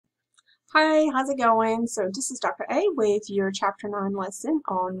Hi, how's it going? So this is Dr. A with your Chapter 9 lesson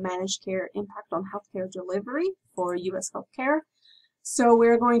on managed care impact on healthcare delivery for U.S. healthcare. So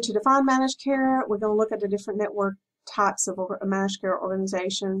we're going to define managed care. We're going to look at the different network types of managed care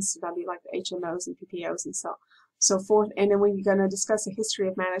organizations. So that'd be like the HMOs and PPOs and so forth. And then we're going to discuss the history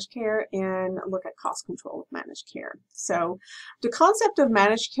of managed care and look at cost control of managed care. So the concept of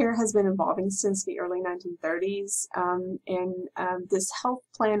managed care has been evolving since the early 1930s. This health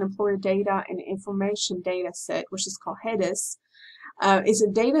plan employer data and information data set, which is called HEDIS, is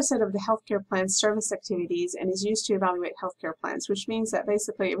a data set of the healthcare plan's service activities and is used to evaluate healthcare plans, which means that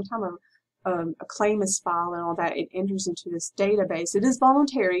basically every time a claim is filed and all that, it enters into this database. It is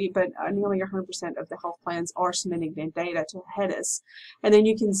voluntary, but nearly 100% of the health plans are submitting their data to HEDIS. And then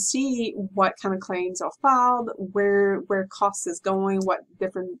you can see what kind of claims are filed, where cost is going, what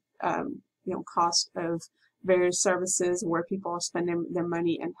different cost of various services, where people are spending their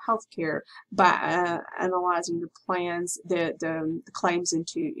money in healthcare by analyzing the plans, the claims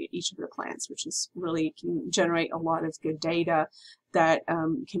into each of the plans, which is really can generate a lot of good data that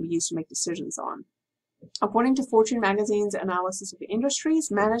can be used to make decisions on. According to Fortune magazine's analysis of the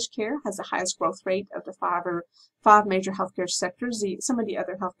industries, managed care has the highest growth rate of the five major healthcare sectors. Some of the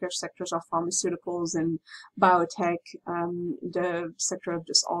other healthcare sectors are pharmaceuticals and biotech, the sector of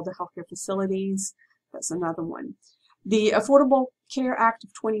just all the healthcare facilities. That's another one. The Affordable Care Act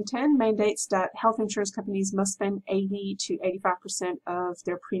of 2010 mandates that health insurance companies must spend 80 to 85% of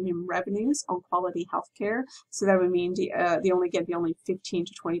their premium revenues on quality health care. So that would mean they only get 15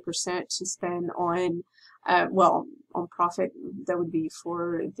 to 20% to spend on, on profit. That would be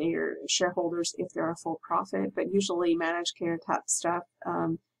for their shareholders if they're a full profit. But usually managed care type stuff,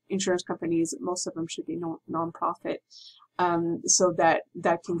 insurance companies, most of them should be non-profit. So that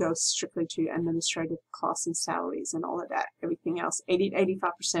can go strictly to administrative costs and salaries and all of that. Everything else, 80 to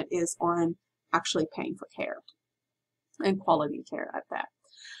 85% is on actually paying for care and quality care at that.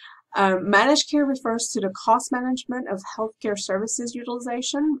 Managed care refers to the cost management of healthcare services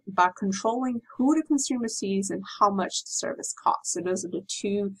utilization by controlling who the consumer sees and how much the service costs. So those are the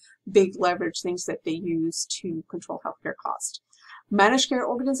two big leverage things that they use to control healthcare cost. Managed care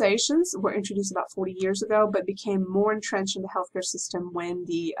organizations were introduced about 40 years ago, but became more entrenched in the healthcare system when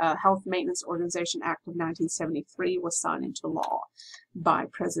the Health Maintenance Organization Act of 1973 was signed into law by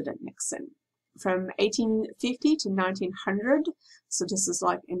President Nixon. From 1850 to 1900, so this is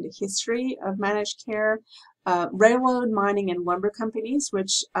like in the history of managed care, railroad, mining, and lumber companies,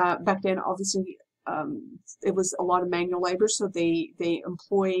 which back then obviously it was a lot of manual labor, so they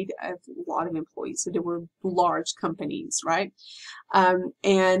employed a lot of employees. So they were large companies, right?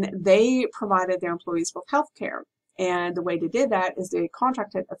 And they provided their employees with health care. And the way they did that is they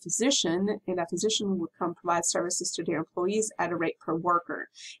contracted a physician, and that physician would come provide services to their employees at a rate per worker.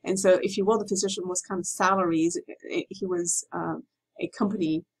 And so, if you will, the physician was kind of salaries. He was a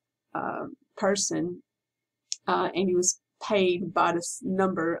company person, and he was paid by this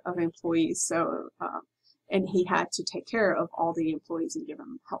number of employees. So, and he had to take care of all the employees and give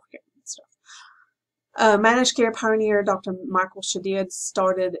them health care and stuff. Managed care pioneer Dr. Michael Shadid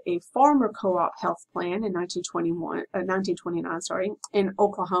started a farmer co-op health plan in 1929 in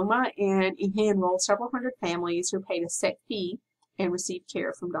Oklahoma, and he enrolled several hundred families who paid a set fee and received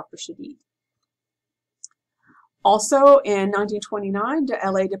care from Dr. Shadid. Also, in 1929, the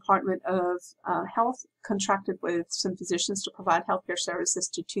LA Department of Health contracted with some physicians to provide healthcare services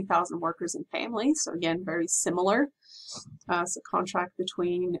to 2,000 workers and families. So again, very similar. It's a contract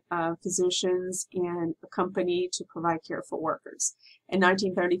between physicians and a company to provide care for workers. In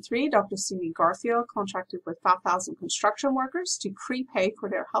 1933, Dr. Sidney Garfield contracted with 5,000 construction workers to prepay for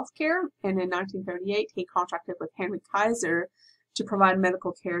their health care. And in 1938, he contracted with Henry Kaiser to provide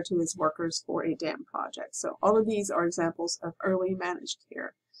medical care to his workers for a dam project. So all of these are examples of early managed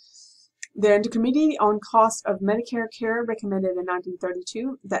care. Then the Committee on Cost of Medicare Care recommended in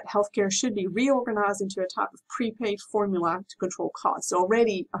 1932 that healthcare should be reorganized into a type of prepaid formula to control costs. So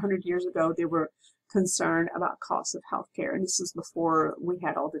already 100 years ago, they were concerned about costs of healthcare, and this is before we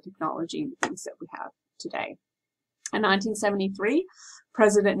had all the technology and things that we have today. In 1973,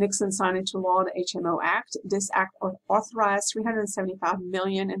 President Nixon signed into law the HMO Act. This act authorized $375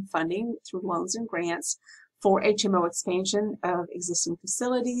 million in funding through loans and grants for HMO expansion of existing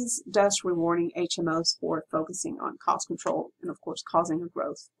facilities, thus rewarding HMOs for focusing on cost control and, of course, causing a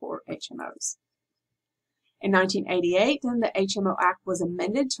growth for HMOs. In 1988, then the HMO Act was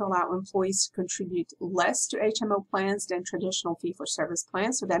amended to allow employees to contribute less to HMO plans than traditional fee-for-service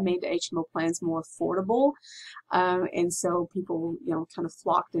plans. So that made the HMO plans more affordable. And so people, kind of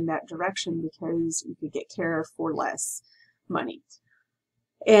flocked in that direction because you could get care for less money.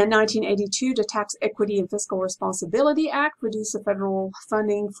 In 1982, the Tax Equity and Fiscal Responsibility Act reduced the federal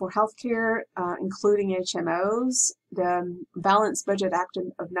funding for healthcare, including HMOs. The Balanced Budget Act of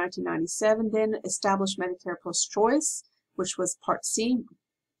 1997 then established Medicare Plus Choice, which was Part C,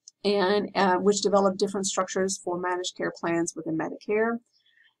 and which developed different structures for managed care plans within Medicare.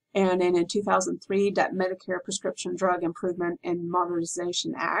 And then in 2003, that Medicare Prescription Drug Improvement and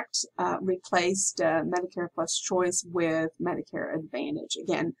Modernization Act replaced Medicare Plus Choice with Medicare Advantage.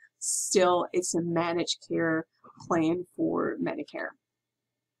 Again, still it's a managed care plan for Medicare.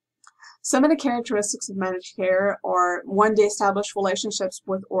 Some of the characteristics of managed care are, one, they establish relationships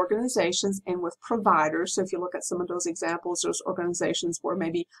with organizations and with providers. So if you look at some of those examples, those organizations were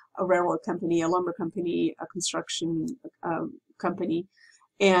maybe a railroad company, a lumber company, a construction company,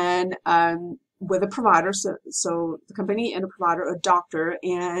 and with a provider, so the company and a provider, a doctor,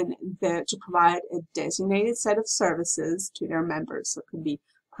 and to provide a designated set of services to their members. So it could be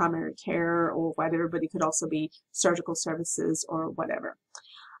primary care or whatever, but it could also be surgical services or whatever.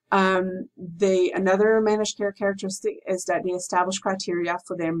 Another managed care characteristic is that they establish criteria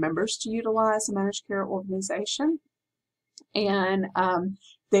for their members to utilize a managed care organization, and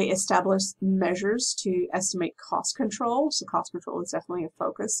they establish measures to estimate cost control. So cost control is definitely a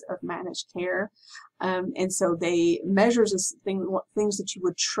focus of managed care. And so they measures as things that you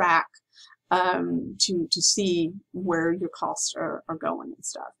would track to see where your costs are going and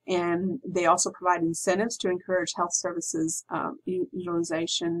stuff. And they also provide incentives to encourage health services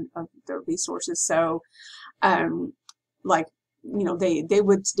utilization of their resources. So like, you know, they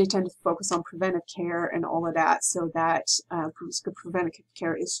tend to focus on preventive care and all of that, so that preventive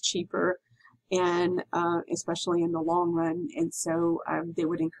care is cheaper, and especially in the long run. And so they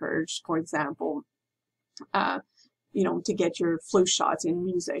would encourage, for example, you know, to get your flu shots and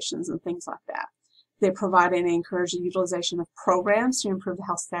immunizations and things like that. They provide and encourage the utilization of programs to improve the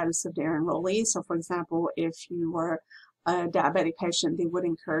health status of their enrollees. So, for example, if you were a diabetic patient, they would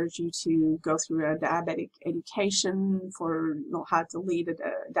encourage you to go through a diabetic education for, you know, how to lead a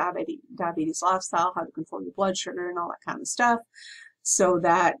diabetes lifestyle, how to control your blood sugar and all that kind of stuff, so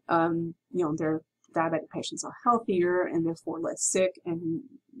that you know, their diabetic patients are healthier and therefore less sick and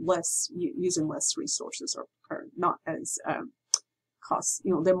using less resources, or not as cost,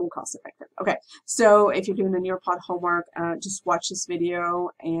 you know, they're more cost effective. Okay, so if you're doing the Nearpod homework, just watch this video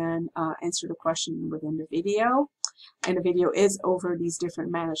and answer the question within the video. And the video is over these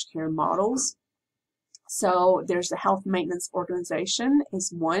different managed care models. So there's the health maintenance organization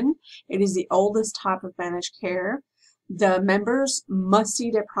is one. It is the oldest type of managed care. The members must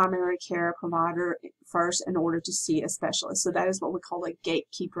see their primary care provider first in order to see a specialist. So that is what we call a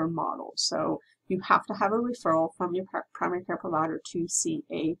gatekeeper model. So you have to have a referral from your primary care provider to see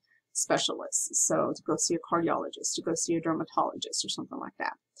a specialist. So to go see a cardiologist, to go see a dermatologist or something like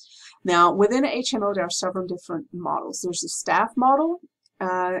that. Now, within an HMO, there are several different models. There's a staff model,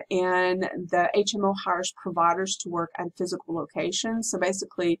 and the HMO hires providers to work at a physical location. So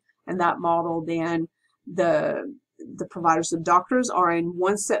basically, in that model, then the providers, the doctors, are in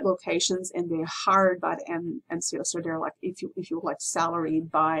one set locations, and they're hired by the MCO. So they're like, if you would like, salaried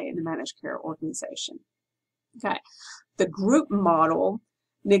by the managed care organization. Okay, the group model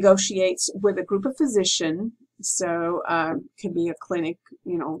negotiates with a group of physicians. So could be a clinic,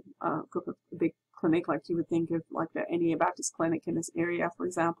 you know, group of a big clinic, like you would think of like the Indian Baptist clinic in this area, for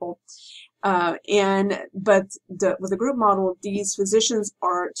example. But with the group model, these physicians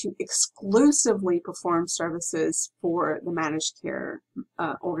are to exclusively perform services for the managed care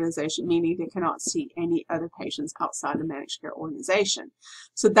organization, meaning they cannot see any other patients outside the managed care organization.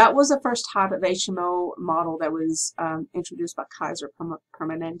 So that was the first type of HMO model that was introduced by Kaiser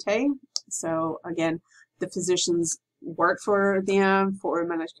Permanente. So again, the physicians work for them, for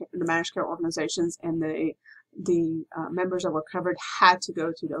the managed care organizations, and the members that were covered had to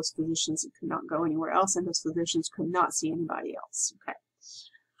go to those physicians and could not go anywhere else, and those physicians could not see anybody else. Okay.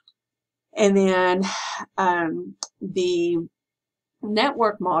 And then the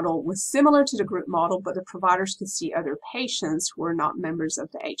network model was similar to the group model, but the providers could see other patients who were not members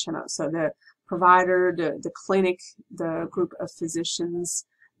of the HMO. So the provider, the clinic, the group of physicians,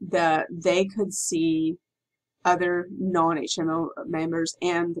 they could see other non-HMO members,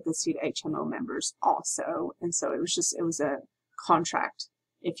 and they could see the HMO members also. And so it was a contract,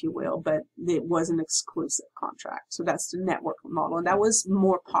 if you will, but it was an exclusive contract. So that's the network model, and that was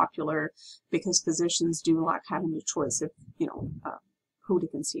more popular because physicians do like having the choice of, you know, who they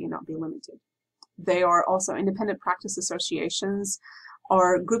can see and not be limited. They are also independent practice associations,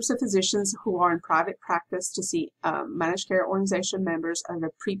 or groups of physicians who are in private practice to see managed care organization members at a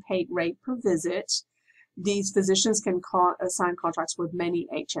prepaid rate per visit. these physicians can assign contracts with many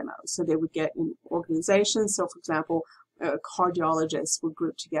HMOs. So they would get in organizations. So for example, cardiologists would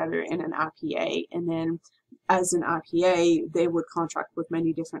group together in an IPA, and then as an IPA, they would contract with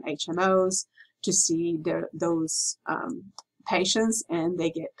many different HMOs to see those patients, and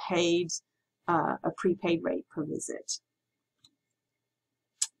they get paid a prepaid rate per visit.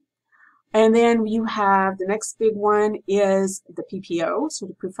 And then you have the next big one is the PPO, so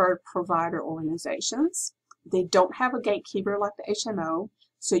the Preferred Provider Organizations. They don't have a gatekeeper like the HMO,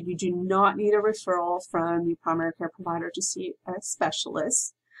 so you do not need a referral from your primary care provider to see a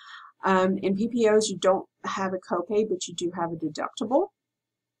specialist. In PPOs, you don't have a copay, but you do have a deductible.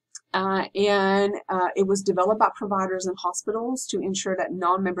 It was developed by providers and hospitals to ensure that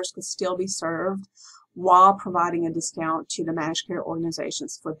non-members could still be served while providing a discount to the managed care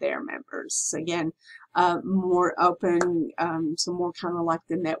organizations for their members. So again, more open, so more kind of like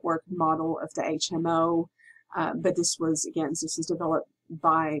the network model of the HMO. But this was, again, this is developed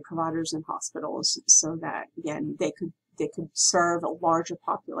by providers and hospitals so that, again, they could serve a larger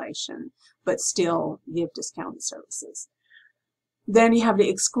population, but still give discounted services. Then you have the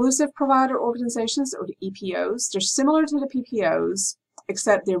exclusive provider organizations, or the EPOs. They're similar to the PPOs,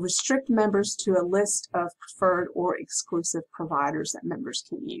 except they restrict members to a list of preferred or exclusive providers that members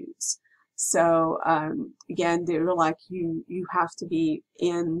can use. So again, they're like you have to be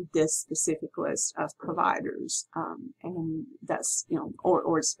in this specific list of providers, and that's, you know,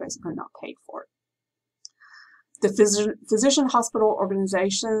 or it's basically not paid for. The physician hospital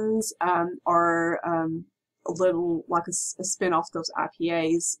organizations are a little like a spin-off of those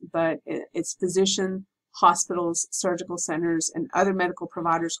IPAs, but it's physician, hospitals, surgical centers, and other medical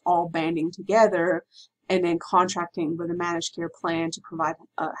providers all banding together and then contracting with a managed care plan to provide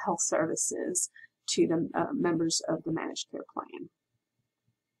health services to the members of the managed care plan.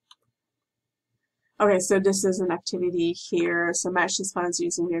 Okay, so this is an activity here. So match these funds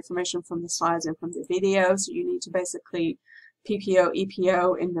using the information from the slides and from the video. So you need to basically PPO,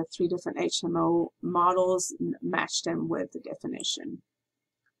 EPO in the 3 different HMO models, match them with the definition.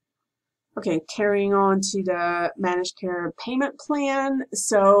 Okay, carrying on to the managed care payment plan.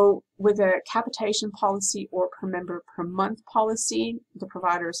 So with a capitation policy or per member per month policy, the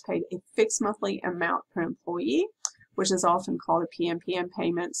provider is paid a fixed monthly amount per employee, which is often called a PMPM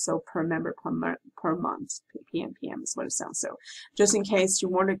payment, so per member per month. PMPM is what it sounds. So just in case you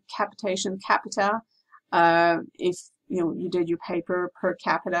want a capitation capita, if you did your paper per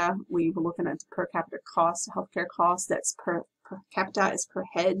capita, we were looking at the per capita cost, healthcare cost. That's per capita is per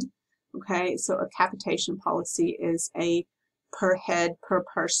head. Okay, so a capitation policy is a per head, per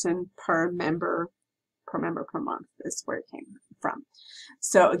person, per member per month. That's where it came from.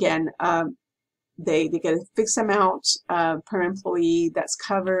 So again, they get a fixed amount per employee that's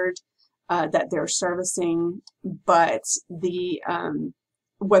covered, that they're servicing, but the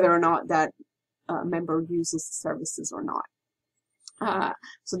whether or not that member uses the services or not.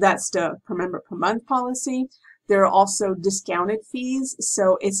 So that's the per member per month policy. There are also discounted fees.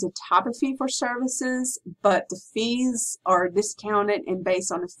 So it's a type of fee for services, but the fees are discounted and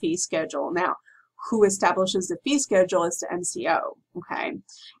based on a fee schedule. Now, who establishes the fee schedule is the MCO, okay?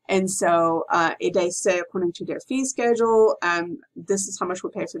 And so they say according to their fee schedule, this is how much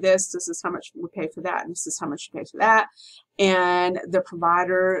we pay for this is how much we pay for that, and this is how much we pay for that. And the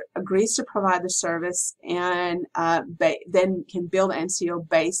provider agrees to provide the service and then can bill the MCO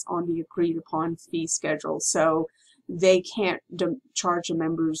based on the agreed upon fee schedule. So they can't charge the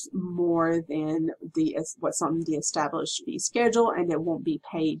members more than what's on the established fee schedule, and it won't be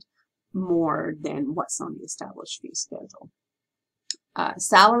paid more than what's on the established fee schedule.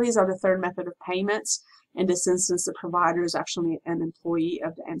 Salaries are the third method of payments. In this instance, the provider is actually an employee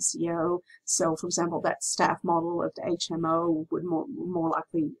of the MCO. So, for example, that staff model of the HMO would more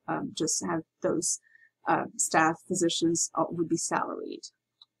likely just have those staff physicians would be salaried.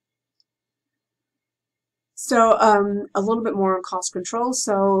 So a little bit more on cost control.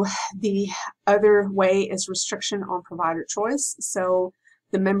 So the other way is restriction on provider choice. So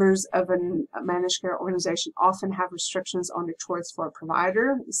the members of a managed care organization often have restrictions on their choice for a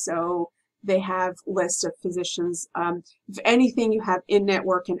provider. So they have lists of physicians. If anything, you have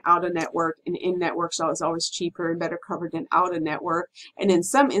in-network and out-of-network, and in-network is always cheaper and better covered than out-of-network. And in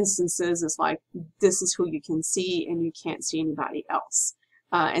some instances, it's like, this is who you can see and you can't see anybody else.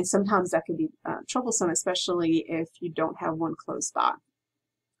 And sometimes that can be troublesome, especially if you don't have one close by.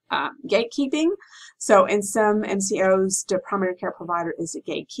 gatekeeping. So in some MCOs, the primary care provider is a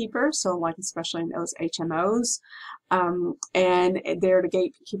gatekeeper, so like especially in those HMOs. And they're the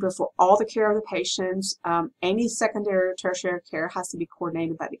gatekeeper for all the care of the patients. Any secondary or tertiary care has to be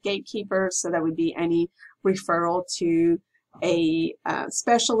coordinated by the gatekeeper, so that would be any referral to a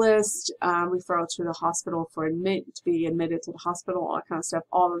specialist, referral to the hospital to be admitted to the hospital, all that kind of stuff.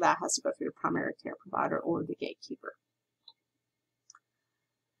 All of that has to go through the primary care provider or the gatekeeper.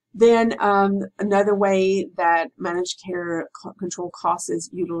 Then another way that managed care control costs is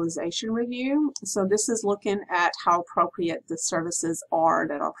utilization review. So this is looking at how appropriate the services are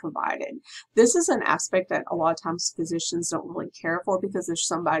that are provided. This is an aspect that a lot of times physicians don't really care for, because there's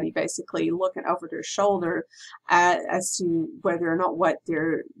somebody basically looking over their shoulder as to whether or not what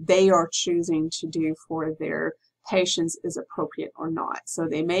they are choosing to do for their patients is appropriate or not. So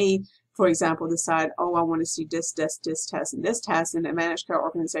they may, for example, decide, oh, I want to see this test, and this test, and the managed care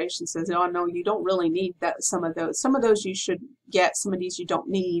organization says, oh, no, you don't really need that. Some of those you should get, some of these you don't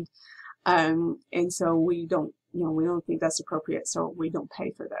need, and so we don't think that's appropriate, so we don't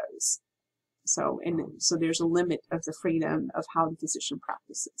pay for those. So there's a limit of the freedom of how the physician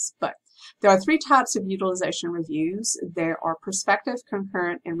practices. But there are 3 types of utilization reviews. There are prospective,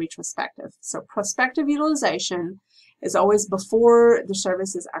 concurrent, and retrospective. So prospective utilization is always before the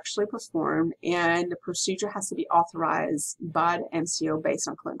service is actually performed, and the procedure has to be authorized by the MCO based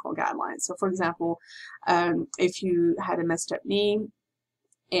on clinical guidelines. So for example, if you had a messed up knee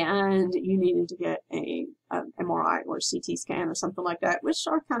and you needed to get a MRI or CT scan or something like that, which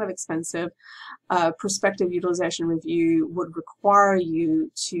are kind of expensive, prospective utilization review would require you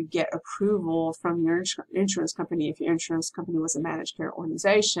to get approval from your insurance company, if your insurance company was a managed care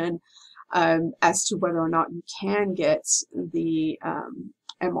organization, as to whether or not you can get the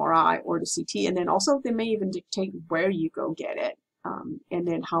MRI or the CT. And then also they may even dictate where you go get it, and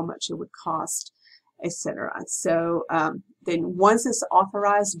then how much it would cost, etc. So then once it's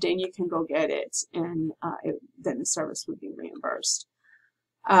authorized, then you can go get it, and then the service would be reimbursed.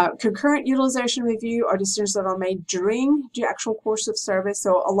 Concurrent utilization review are decisions that are made during the actual course of service.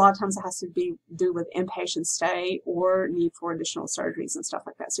 So a lot of times it has to do with inpatient stay or need for additional surgeries and stuff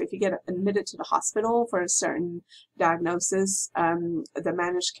like that. So if you get admitted to the hospital for a certain diagnosis, the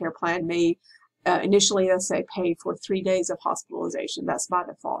managed care plan may initially, let's say, pay for 3 days of hospitalization. That's by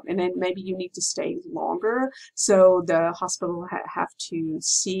default. And then maybe you need to stay longer, so the hospital have to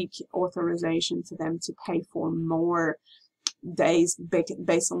seek authorization for them to pay for more days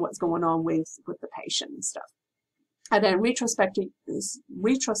based on what's going on with the patient and stuff. And then retrospective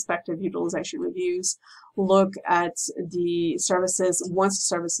utilization reviews look at the services once the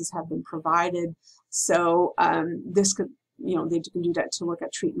services have been provided. So this could, they can do that to look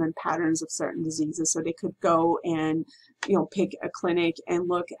at treatment patterns of certain diseases. So they could go and, pick a clinic and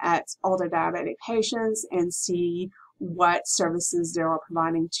look at all their diabetic patients and see what services they are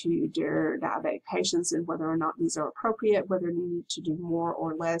providing to their diabetic patients and whether or not these are appropriate, whether they need to do more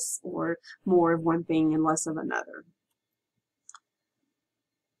or less, or more of one thing and less of another.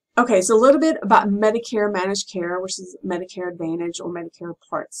 Okay, so a little bit about Medicare Managed Care, which is Medicare Advantage or Medicare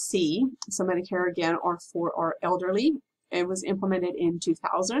Part C. So Medicare, again, are for our elderly. It was implemented in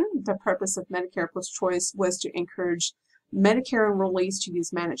 2000. The purpose of Medicare Plus Choice was to encourage Medicare enrollees to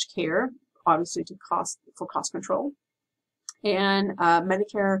use managed care, obviously for cost control. And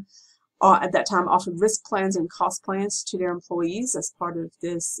Medicare at that time offered risk plans and cost plans to their employees as part of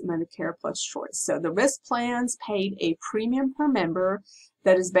this Medicare Plus Choice. So the risk plans paid a premium per member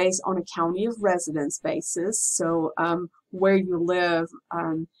that is based on a county of residence basis. So where you live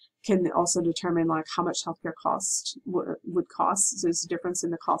can also determine like how much healthcare cost would cost. So there's a difference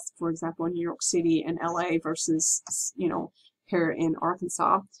in the cost, for example, in New York City and LA versus, here in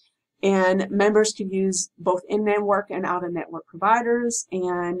Arkansas. And members could use both in-network and out-of-network providers,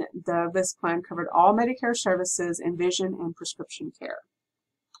 and the risk plan covered all Medicare services and vision and prescription care.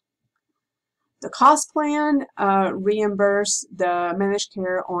 The cost plan reimbursed the managed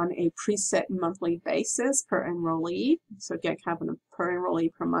care on a preset monthly basis per enrollee. So again, kind of a per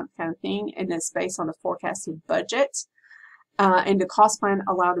enrollee per month kind of thing, and it's based on a forecasted budget. And the cost plan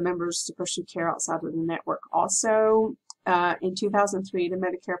allowed the members to pursue care outside of the network also. In 2003, the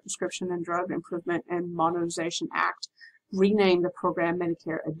Medicare Prescription and Drug Improvement and Modernization Act renamed the program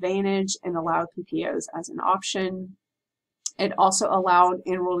Medicare Advantage and allowed PPOs as an option. It also allowed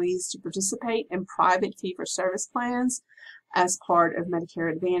enrollees to participate in private fee-for-service plans as part of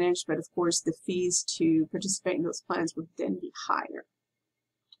Medicare Advantage, but of course the fees to participate in those plans would then be higher.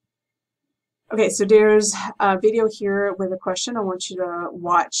 Okay, so there's a video here with a question I want you to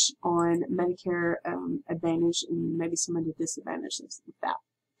watch on Medicare Advantage and maybe some of the disadvantages of that.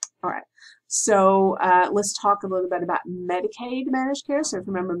 All right, so let's talk a little bit about Medicaid managed care. So if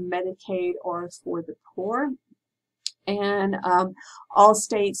you remember, Medicaid are for the poor. And all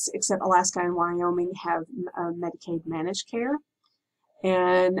states except Alaska and Wyoming have Medicaid managed care.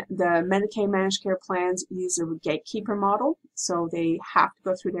 And the Medicaid managed care plans use a gatekeeper model. So they have to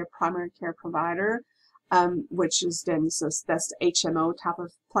go through their primary care provider, which is then, so that's the HMO type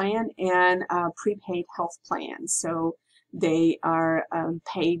of plan, and prepaid health plans. So they are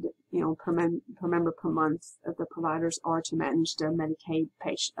paid, per member per month. The providers are to manage the Medicaid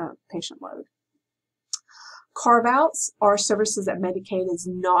patient load. Carve-outs are services that Medicaid is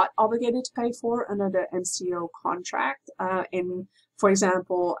not obligated to pay for under the MCO contract. And for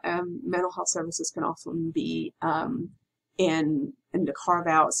example, mental health services can often be in the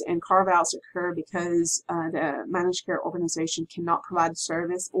carve-outs, and carve-outs occur because the managed care organization cannot provide the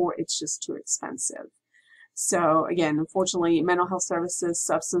service, or it's just too expensive. So again, unfortunately, mental health services,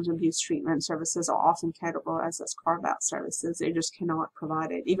 substance abuse treatment services are often categorized as carve-out services. They just cannot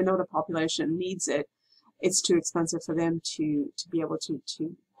provide it, even though the population needs it. It's too expensive for them to be able to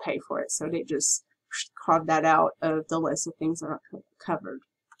pay for it. So they just carve that out of the list of things that are covered.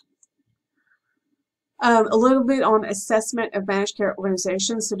 A little bit on assessment of managed care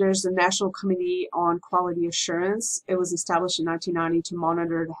organizations. So there's the National Committee on Quality Assurance. It was established in 1990 to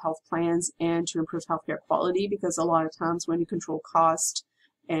monitor the health plans and to improve healthcare quality, because a lot of times when you control cost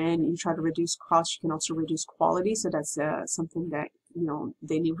and you try to reduce cost, you can also reduce quality. So that's something that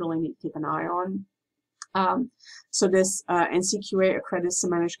they really need to keep an eye on. So this NCQA accredits to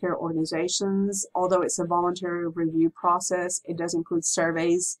managed care organizations. Although it's a voluntary review process, it does include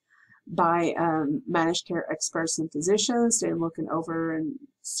surveys by managed care experts and physicians. They're looking over and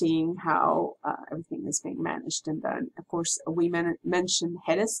seeing how everything is being managed and done. Of course, we mentioned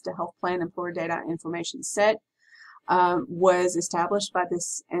HEDIS, the Health Plan Employer Data Information Set, was established by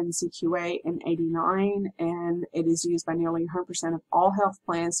this NCQA in '89, and it is used by nearly 100% of all health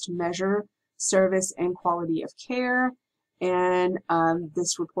plans to measure service and quality of care. And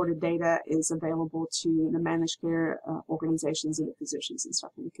this reported data is available to the managed care organizations and the physicians and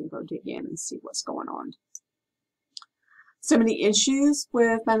stuff, and you can go dig in and see what's going on. Some of the issues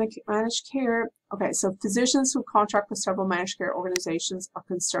with managed care. Okay, so physicians who contract with several managed care organizations are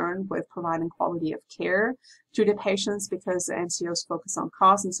concerned with providing quality of care to the patients, because the MCOs focus on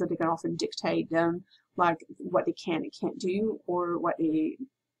cost, and so they can often dictate them like what they can and can't do, or what they,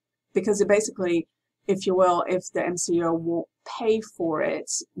 because it basically, if you will, if the MCO won't pay for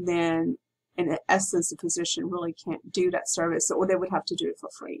it, then in essence the physician really can't do that service, or they would have to do it for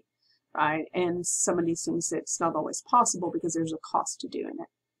free, right? And some of these things, it's not always possible because there's a cost to doing it.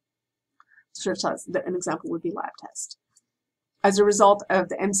 So an example would be lab test. As a result of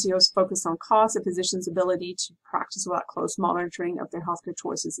the MCO's focus on cost, the physician's ability to practice without close monitoring of their healthcare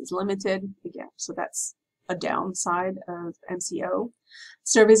choices is limited. Again, so that's a downside of MCO.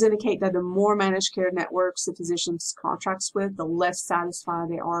 Surveys indicate that the more managed care networks the physicians contracts with, the less satisfied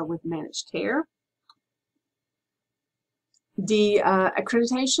they are with managed care. The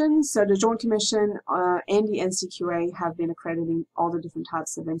accreditation, so the Joint Commission and the NCQA have been accrediting all the different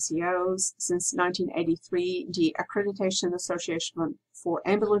types of MCOs. Since 1983, the Accreditation Association for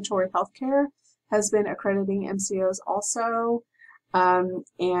Ambulatory Healthcare has been accrediting MCOs also.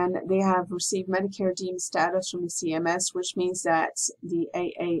 And they have received Medicare deemed status from the CMS, which means that the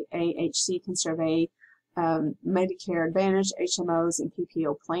AAAHC can survey Medicare Advantage, HMOs, and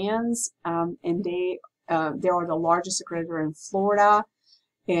PPO plans. And they are the largest accreditor in Florida.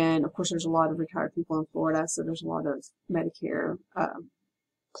 And of course, there's a lot of retired people in Florida, so there's a lot of Medicare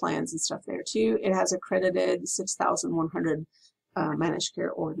plans and stuff there too. It has accredited 6,100 managed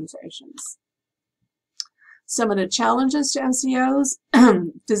care organizations. Some of the challenges to MCOs,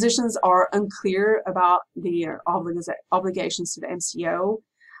 physicians are unclear about the obligations to the MCO.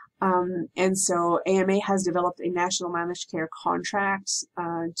 And so AMA has developed a national managed care contract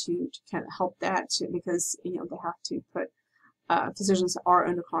to kind of help that, because they have to put physicians are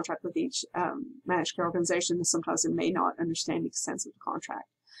under contract with each managed care organization, and sometimes they may not understand the extent of the contract.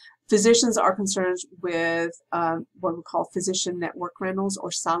 Physicians are concerned with what we call physician network rentals,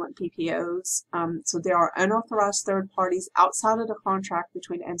 or silent PPOs. So there are unauthorized third parties outside of the contract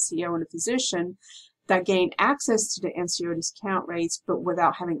between the MCO and the physician that gain access to the MCO discount rates, but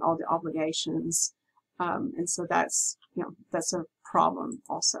without having all the obligations. And so that's a problem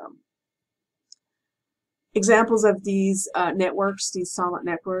also. Examples of these networks, these silent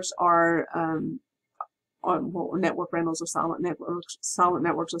networks, are network rentals or silent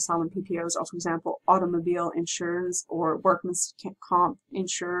networks or silent PPOs are, for example, automobile insurance or workman's comp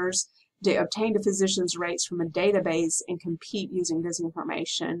insurers, They obtain the physician's rates from a database and compete using this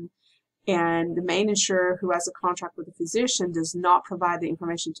information. And the main insurer who has a contract with the physician does not provide the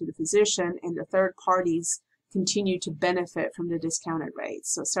information to the physician, and the third parties continue to benefit from the discounted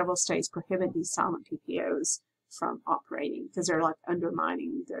rates. So several states prohibit these silent PPOs from operating because they're like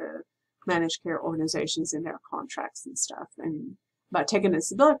undermining the managed care organizations in their contracts and stuff. And by taking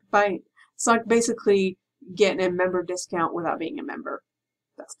this, it's like basically getting a member discount without being a member.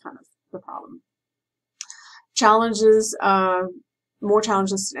 That's kind of the problem. Challenges, more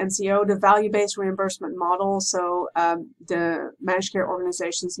challenges to NCO, the value-based reimbursement model. So the managed care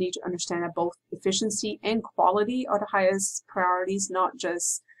organizations need to understand that both efficiency and quality are the highest priorities, not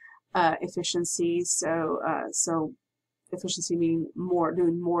just efficiency. So efficiency meaning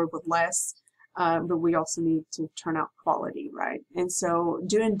doing more with less, but we also need to turn out quality, right? And so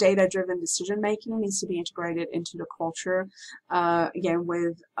doing data-driven decision-making needs to be integrated into the culture, again,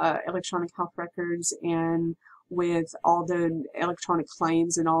 with electronic health records and with all the electronic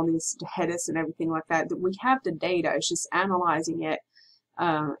claims and all these HEDIS and everything like that, that we have the data. It's just analyzing it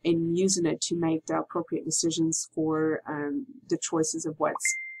and using it to make the appropriate decisions for the choices of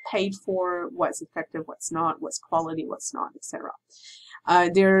what's paid for, what's effective, what's not, what's quality, what's not, etc.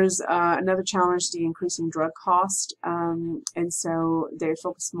 There's another challenge, the increasing drug cost, and so they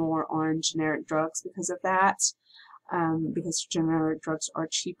focus more on generic drugs because of that, because generic drugs are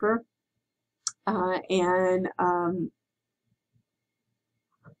cheaper.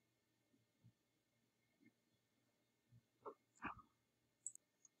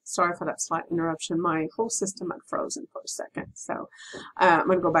 Sorry for that slight interruption. My whole system had frozen for a second. So I'm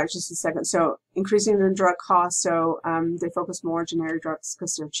going to go back just a second. So increasing the drug costs. So they focus more on generic drugs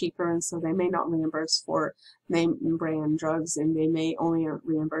because they're cheaper, and so they may not reimburse for name and brand drugs, and they may only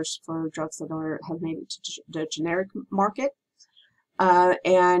reimburse for drugs that have made it to the generic market.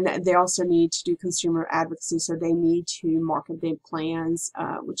 And they also need to do consumer advocacy, so they need to market their plans,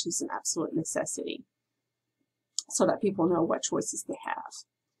 which is an absolute necessity, so that people know what choices they have.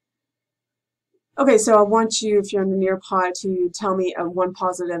 Okay, so I want you, if you're in the Nearpod, to tell me one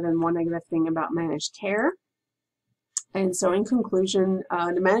positive and one negative thing about managed care. And so in conclusion,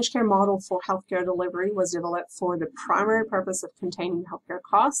 the managed care model for healthcare delivery was developed for the primary purpose of containing healthcare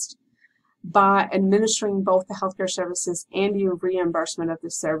costs by administering both the healthcare services and the reimbursement of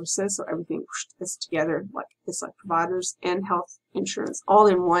the services. So everything is together, like it's like providers and health insurance all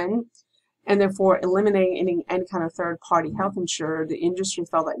in one. And therefore eliminating any kind of third-party health insurer, the industry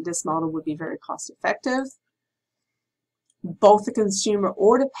felt that this model would be very cost-effective. Both the consumer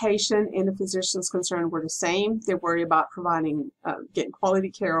or the patient and the physician's concern were the same. They worry about providing, getting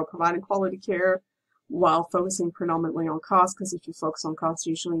quality care or providing quality care while focusing predominantly on cost, because if you focus on cost,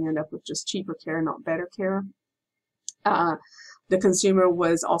 usually you end up with just cheaper care, not better care. The consumer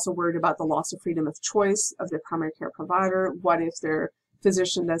was also worried about the loss of freedom of choice of their primary care provider. What if their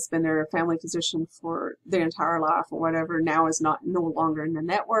physician that's been their family physician for their entire life or whatever now is no longer in the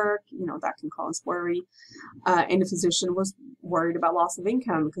network? You know, that can cause worry. And the physician was worried about loss of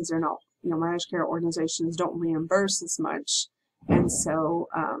income because they're not, you know, managed care organizations don't reimburse as much. And so,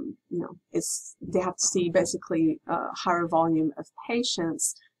 you know, they have to see basically a higher volume of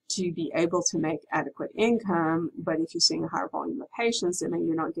patients to be able to make adequate income. But if you're seeing a higher volume of patients, then maybe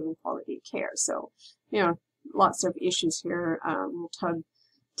you're not giving quality care. So, you know, lots of issues here.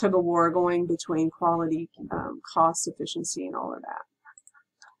 Tug of war going between quality, cost, efficiency, and all of that.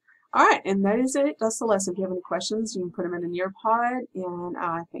 All right, and that is it. That's the lesson. If you have any questions, you can put them in the Nearpod, and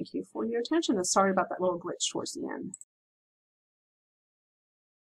I thank you for your attention. And sorry about that little glitch towards the end.